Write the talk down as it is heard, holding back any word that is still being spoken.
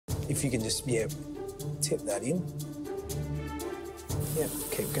If you can just, yeah, tip that in. Yeah,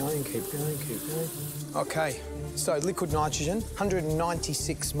 keep going, keep going, keep going. OK, so liquid nitrogen,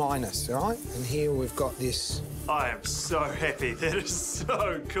 196 minus, all right? And here we've got this. I am so happy. That is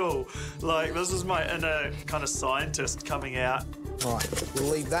so cool. Like, this is my inner kind of scientist coming out. All right, we'll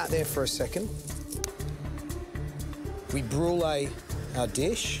leave that there for a second. We brulee our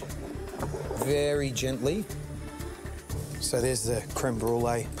dish very gently. So there's the creme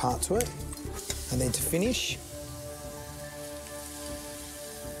brulee part to it. And then to finish,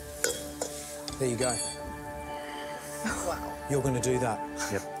 there you go. Wow. You're going to do that.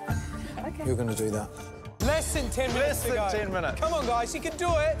 Yep. OK. You're going to do that. Less than 10 minutes to go. Less than 10 minutes. Come on, guys, you can do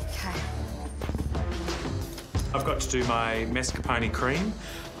it. OK. I've got to do my mascarpone cream,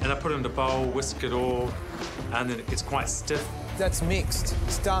 and I put it in a bowl, whisk it all, and then it gets quite stiff. That's mixed.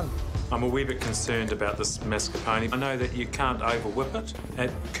 It's done. I'm a wee bit concerned about this mascarpone. I know that you can't over-whip it.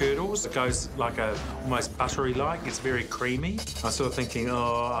 It curdles. It goes like a almost buttery-like. It's very creamy. I'm sort of thinking,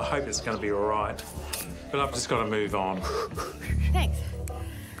 oh, I hope it's going to be all right. But I've just got to move on. Thanks.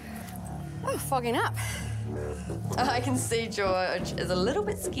 Oh, fogging up. I can see George is a little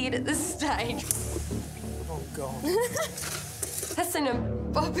bit scared at this stage. Oh, God. I've seen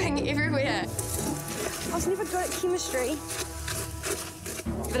him bopping everywhere. I was never good at chemistry.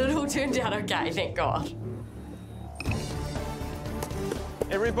 But it all turned out OK, thank God.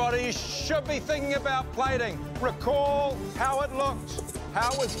 Everybody should be thinking about plating. Recall how it looked, how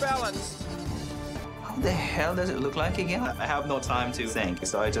it was balanced. How the hell does it look like again? I have no time to think,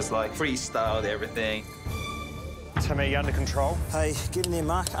 so I just like freestyled everything. Timmy, under control. Hey, getting there,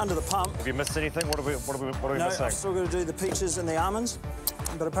 Mark. Under the pump. Have you missed anything? What are we No, missing? I've still got to do the peaches and the almonds.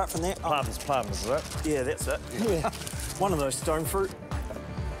 But apart from that... Plums, is it? Yeah, that's it. Yeah. One of those stone fruit.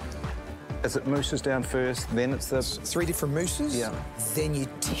 Is it mousses down first, then it's the... 3 different mousses. Yeah. Then you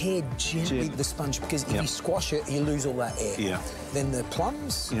tear gently the sponge, because if you squash it, you lose all that air. Yeah. Then the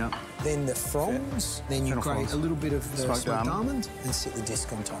plums. Yeah. Then the fronds. Then you grate fronds. a little bit of the Smoked smoked almond. almond and set the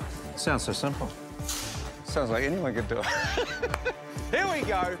disc on top. Sounds so simple. Sounds like anyone could do it. Here we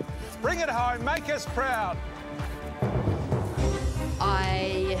go. Bring it home, make us proud.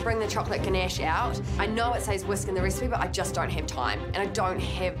 I bring the chocolate ganache out. I know it says whisk in the recipe, but I just don't have time. And I don't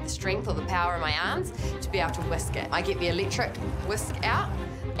have the strength or the power in my arms to be able to whisk it. I get the electric whisk out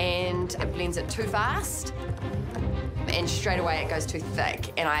and it blends it too fast. And straight away it goes too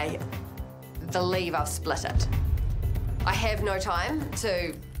thick. And I believe I've split it. I have no time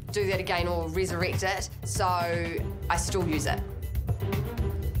to do that again or resurrect it, so I still use it.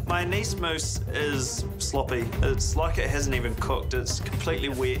 My anise mousse is sloppy. It's like it hasn't even cooked. It's completely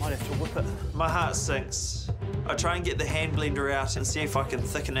wet. Might have to whip it. My heart sinks. I try and get the hand blender out and see if I can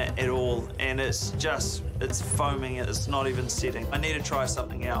thicken it at all, and it's foaming, it's not even setting. I need to try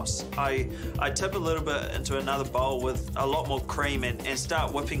something else. I tip a little bit into another bowl with a lot more cream and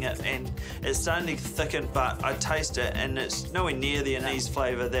start whipping it, and it's starting to thicken, but I taste it and it's nowhere near the anise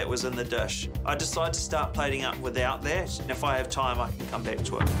flavour that was in the dish. I decide to start plating up without that, and if I have time, I can come back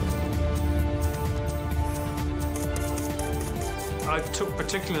to it. I took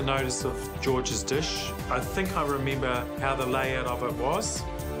particular notice of George's dish. I think I remember how the layout of it was.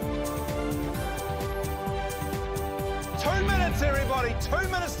 2 minutes, everybody. 2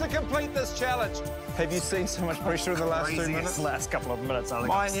 minutes to complete this challenge. Have you seen so much pressure in the last 2 minutes? Last couple of minutes, I think.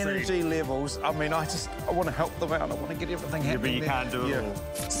 My energy levels, I mean, I want to help them out. I want to get everything happening. But you can't do it all.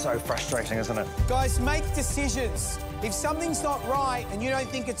 It's so frustrating, isn't it? Guys, make decisions. If something's not right and you don't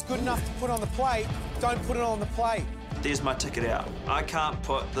think it's good enough to put on the plate, don't put it on the plate. There's my ticket out. I can't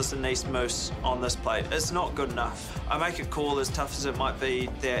put this anise mousse on this plate. It's not good enough. I make a call, as tough as it might be,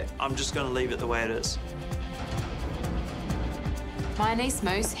 that I'm just going to leave it the way it is. My anise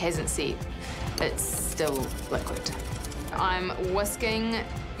mousse hasn't set. It's still liquid. I'm whisking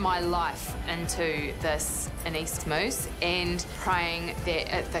my life into this anise mousse and praying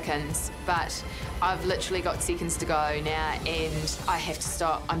that it thickens, but I've literally got seconds to go now and I have to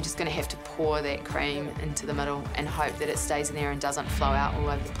stop. I'm just going to have to pour that cream into the middle and hope that it stays in there and doesn't flow out all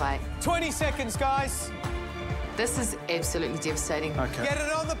over the plate. 20 seconds, guys. This is absolutely devastating. Okay. Get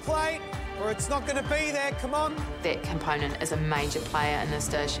it on the plate or it's not going to be there. Come on. That component is a major player in this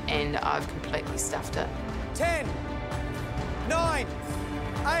dish and I've completely stuffed it. 10, 9,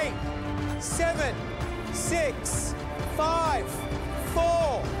 8, 7, 6, 5,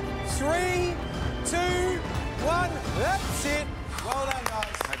 4, 3, 2, 1. That's it. Well done, guys.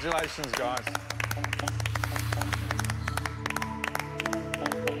 Congratulations, guys.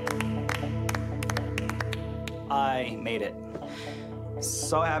 I made it.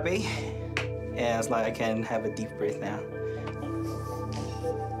 So happy. Yeah, it's like I can have a deep breath now.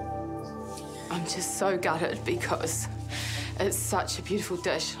 I'm just so gutted because it's such a beautiful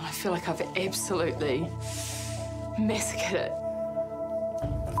dish. I feel like I've absolutely massacred it.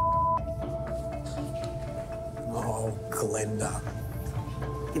 Oh, Glenda.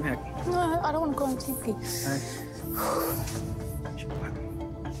 Give me a... No, I don't want to go on TV.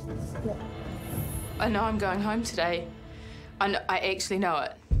 I know I'm going home today. I actually know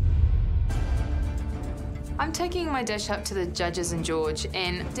it. I'm taking my dish up to the judges and George,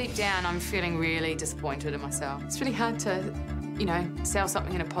 and deep down I'm feeling really disappointed in myself. It's really hard to, you know, sell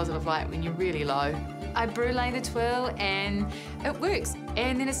something in a positive light when you're really low. I brulee the twirl and it works.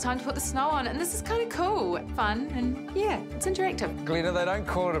 And then it's time to put the snow on, and this is kind of cool, fun, and yeah, it's interactive. Glenda, they don't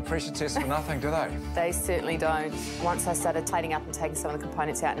call it a pressure test for nothing, do they? They certainly don't. Once I started tidying up and taking some of the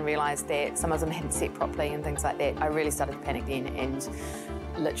components out and realised that some of them hadn't set properly and things like that, I really started to panic then and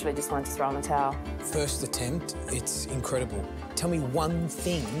literally just wanted to throw in the towel. First attempt, it's incredible. Tell me one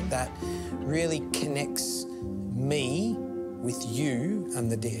thing that really connects me with you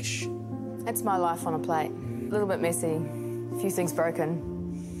and the dish. It's my life on a plate. A little bit messy, a few things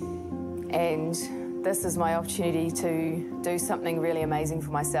broken. And this is my opportunity to do something really amazing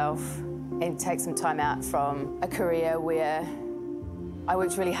for myself and take some time out from a career where I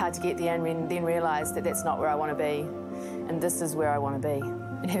worked really hard to get there and then realised that that's not where I want to be. And this is where I want to be.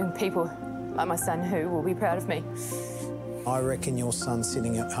 And having people like my son who will be proud of me. I reckon your son's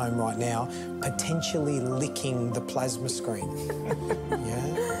sitting at home right now, potentially licking the plasma screen.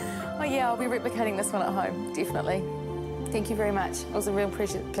 Yeah? Oh yeah, I'll be replicating this one at home, definitely. Thank you very much. It was a real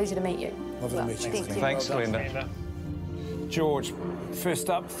pleasure to meet you. Lovely to meet you. Thank you. Thanks, Glenda. George,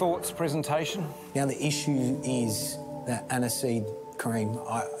 first up, thoughts, presentation? Now, the issue is that aniseed cream,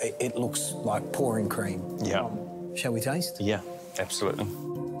 it looks like pouring cream. Yeah. Shall we taste? Yeah, absolutely.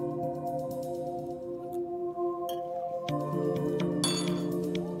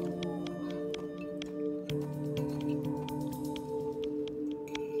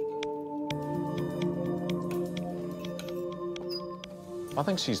 I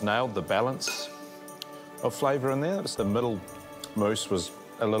think she's nailed the balance of flavour in there. The middle mousse was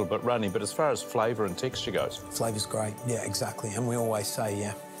a little bit runny, but as far as flavour and texture goes... Flavour's great, yeah, exactly. And we always say,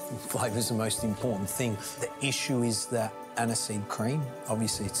 yeah, flavour's the most important thing. The issue is that aniseed cream.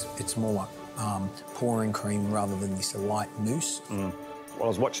 Obviously, it's more like pouring cream rather than this light mousse. Well, I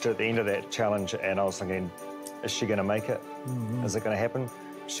was watching her at the end of that challenge and I was thinking, is she going to make it? Is it going to happen?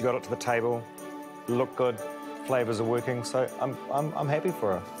 She got it to the table, looked good. Flavours are working, so I'm happy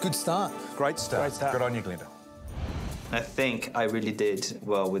for her. Good start. Great start. Great start. Good on you, Glenda. I think I really did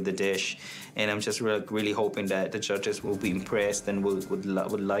well with the dish, and I'm just really hoping that the judges will be impressed and would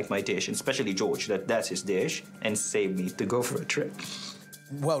like my dish, and especially George, that's his dish, and save me to go for a trip.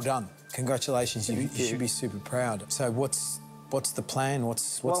 Well done. Congratulations. You should be super proud. So what's the plan?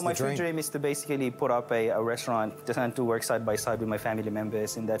 What's the dream? Well, my dream is to basically put up a restaurant and to work side by side with my family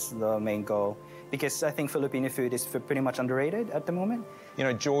members, and that's the main goal. Because I think Filipino food is pretty much underrated at the moment. You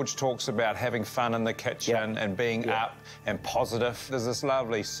know, George talks about having fun in the kitchen and being up and positive. There's this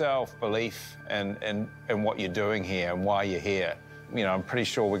lovely self-belief in what you're doing here and why you're here. You know, I'm pretty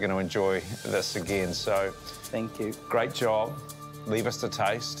sure we're going to enjoy this again, so... Thank you. Great job. Leave us to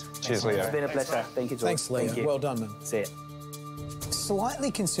taste. Cheers, Leo. It's been a pleasure. Thank you, George. Thanks, Leo. Thank you. Well done, man. See it. Slightly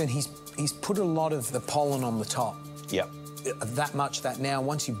concerned, he's put a lot of the pollen on the top. Yep. That much that now,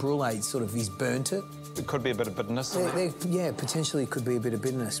 once you brulee, sort of, he's burnt it. It could be a bit of bitterness. Yeah, potentially could be a bit of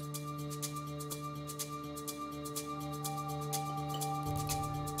bitterness.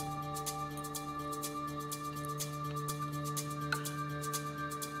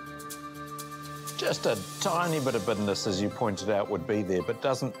 Just a tiny bit of bitterness, as you pointed out, would be there, but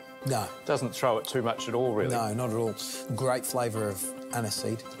doesn't throw it too much at all, really. No, not at all. Great flavour of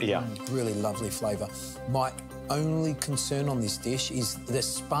aniseed. Yeah. Really lovely flavour. My only concern on this dish is the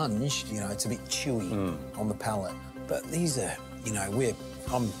sponge. You know, it's a bit chewy on the palate. But these are, you know,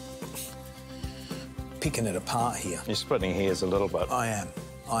 I'm picking it apart here. You're splitting hairs a little bit. I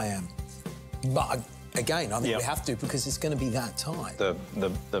am. But again, I think we have to because it's going to be that tight.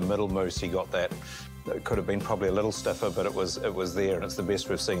 The middle mousse, he got that. It could have been probably a little stiffer, but it was there, and it's the best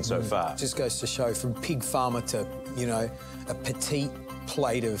we've seen so far. Just goes to show, from pig farmer to, you know, a petite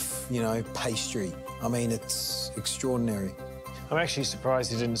plate of, you know, pastry. I mean, it's extraordinary. I'm actually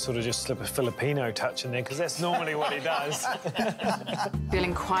surprised he didn't sort of just slip a Filipino touch in there, because that's normally what he does.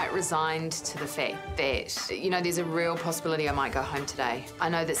 Feeling quite resigned to the fact that, you know, there's a real possibility I might go home today. I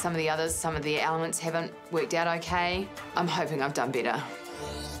know that some of the elements haven't worked out okay. I'm hoping I've done better.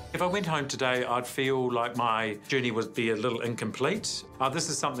 If I went home today, I'd feel like my journey would be a little incomplete. This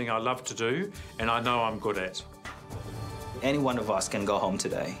is something I love to do, and I know I'm good at. Any one of us can go home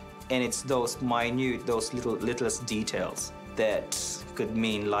today And it's those minute, those littlest details that could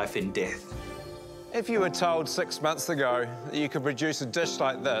mean life and death. If you were told 6 months ago that you could produce a dish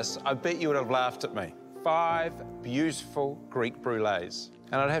like this, I bet you would have laughed at me. 5 beautiful Greek brulees.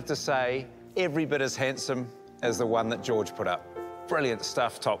 And I'd have to say, every bit as handsome as the one that George put up. Brilliant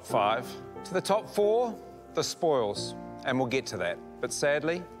stuff, top 5. To the top 4, the spoils, and we'll get to that. But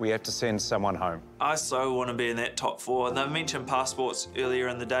sadly, we have to send someone home. I so want to be in that top 4. They mentioned passports earlier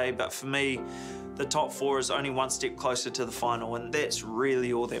in the day, but for me, the top 4 is only one step closer to the final, and that's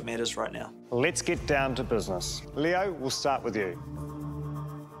really all that matters right now. Let's get down to business. Leo, we'll start with you.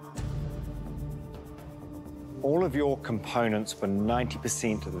 All of your components were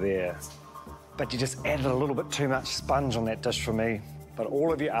 90% there, but you just added a little bit too much sponge on that dish for me. But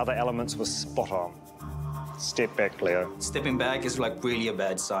all of your other elements were spot on. Step back, Leo. Stepping back is like really a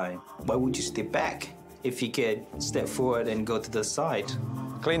bad sign. Why would you step back if you could step forward and go to the side?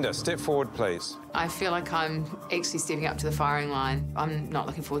 Glenda, step forward, please. I feel like I'm actually stepping up to the firing line. I'm not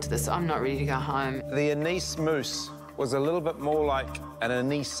looking forward to this. I'm not ready to go home. The anise mousse was a little bit more like an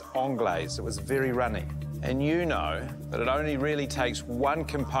anise anglaise. It was very runny. And you know that it only really takes one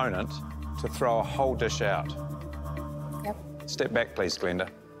component to throw a whole dish out. Yep. Step back, please, Glenda.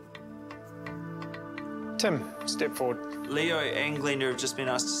 Tim, step forward. Leo and Glenda have just been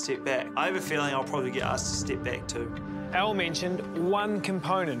asked to step back. I have a feeling I'll probably get asked to step back too. Al mentioned one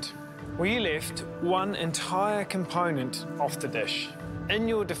component. Well, you left one entire component off the dish. In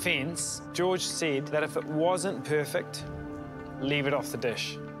your defence, George said that if it wasn't perfect, leave it off the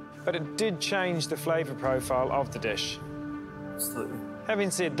dish. But it did change the flavour profile of the dish. Absolutely.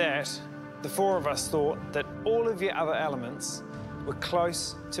 Having said that, the 4 of us thought that all of your other elements were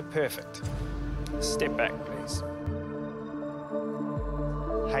close to perfect. Step back, please.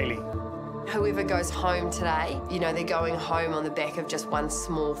 Hayley. Whoever goes home today, you know, they're going home on the back of just one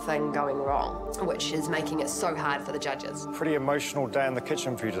small thing going wrong, which is making it so hard for the judges. Pretty emotional day in the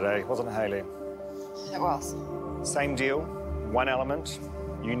kitchen for you today, wasn't it, Hayley? It was. Same deal, one element,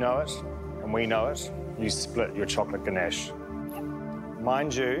 you know it, and we know it. You split your chocolate ganache. Yep.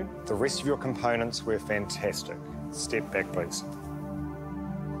 Mind you, the rest of your components were fantastic. Step back, please.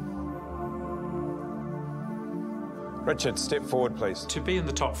 Richard, step forward, please. To be in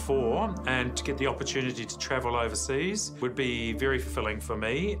the top 4 and to get the opportunity to travel overseas would be very fulfilling for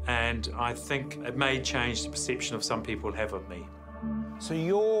me, and I think it may change the perception of some people have of me. So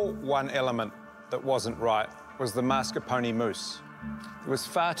your one element that wasn't right was the mascarpone mousse. There was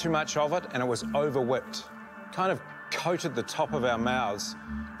far too much of it and it was over-whipped. Kind of coated the top of our mouths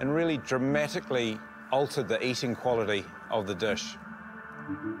and really dramatically altered the eating quality of the dish.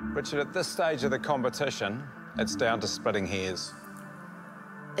 Richard, at this stage of the competition, it's down to splitting hairs.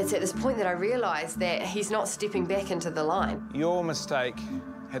 It's at this point that I realise that he's not stepping back into the line. Your mistake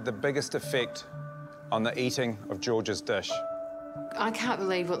had the biggest effect on the eating of George's dish. I can't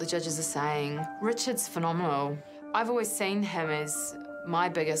believe what the judges are saying. Richard's phenomenal. I've always seen him as my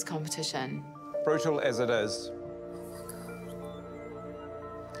biggest competition. Brutal as it is,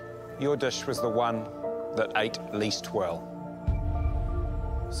 your dish was the one that ate least well.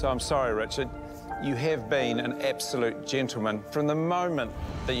 So I'm sorry, Richard. You have been an absolute gentleman from the moment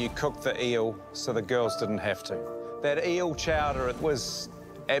that you cooked the eel so the girls didn't have to. That eel chowder was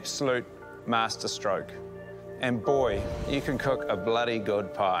absolute masterstroke. And boy, you can cook a bloody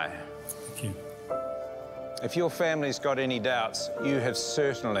good pie. Thank you. If your family's got any doubts, you have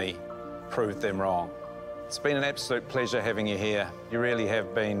certainly proved them wrong. It's been an absolute pleasure having you here. You really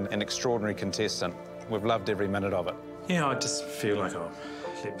have been an extraordinary contestant. We've loved every minute of it. Yeah, I just feel like I've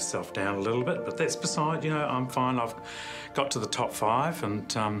let myself down a little bit, but that's beside, you know, I'm fine. I've got to the top 5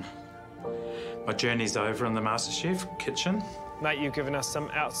 and my journey's over in the MasterChef kitchen. Mate, you've given us some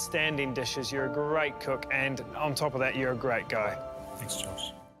outstanding dishes. You're a great cook, and on top of that, you're a great guy. Thanks,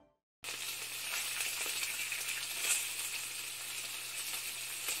 Josh.